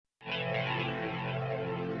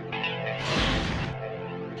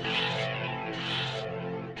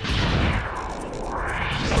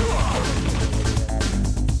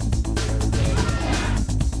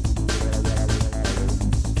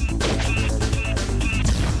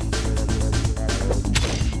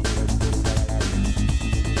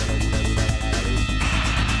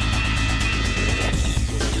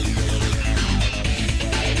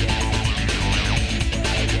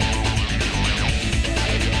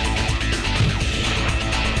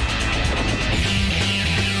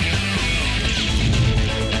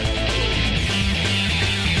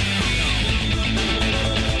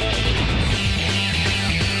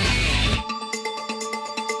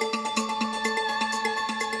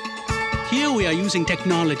Here we are using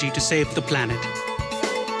technology to save the planet.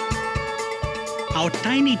 Our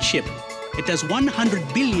tiny chip, it does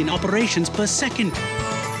 100 billion operations per second.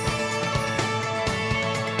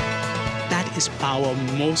 That is power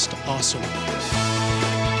most awesome.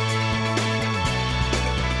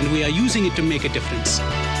 And we are using it to make a difference.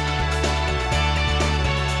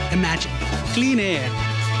 Imagine clean air,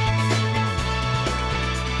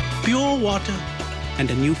 pure water, and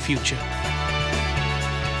a new future.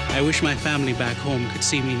 I wish my family back home could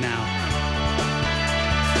see me now.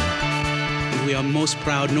 And we are most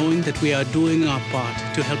proud knowing that we are doing our part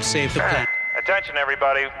to help save the planet. Attention,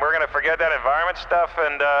 everybody. We're going to forget that environment stuff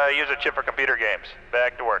and use a chip for computer games.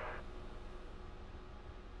 Back to work.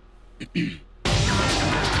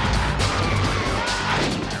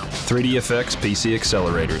 3DFX PC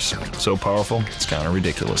accelerators. So powerful, it's kind of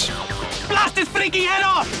ridiculous. Blast his freaking head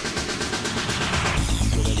off!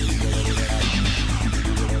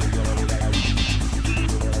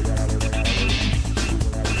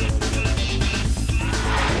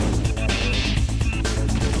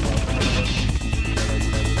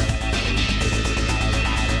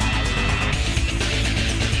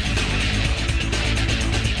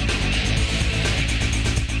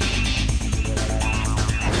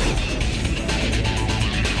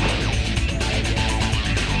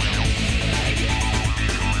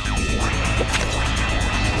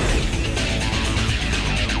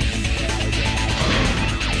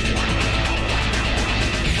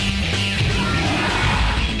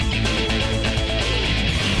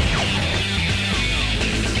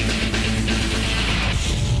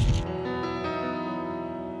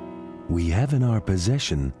 We have in our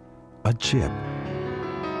possession a chip.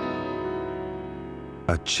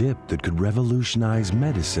 A chip that could revolutionize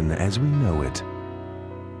medicine as we know it.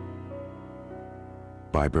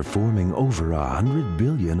 By performing over 100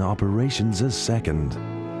 billion operations a second.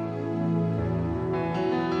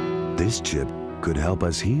 This chip could help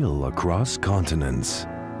us heal across continents.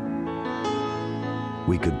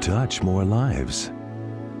 We could touch more lives.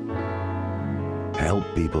 Help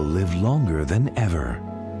people live longer than ever.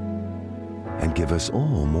 And give us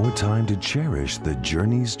all more time to cherish the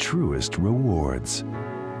journey's truest rewards.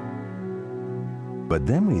 But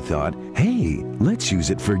then we thought, hey, let's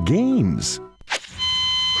use it for games.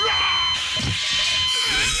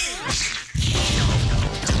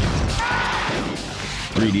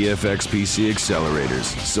 3DFX PC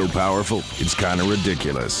accelerators. So powerful, it's kind of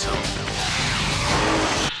ridiculous.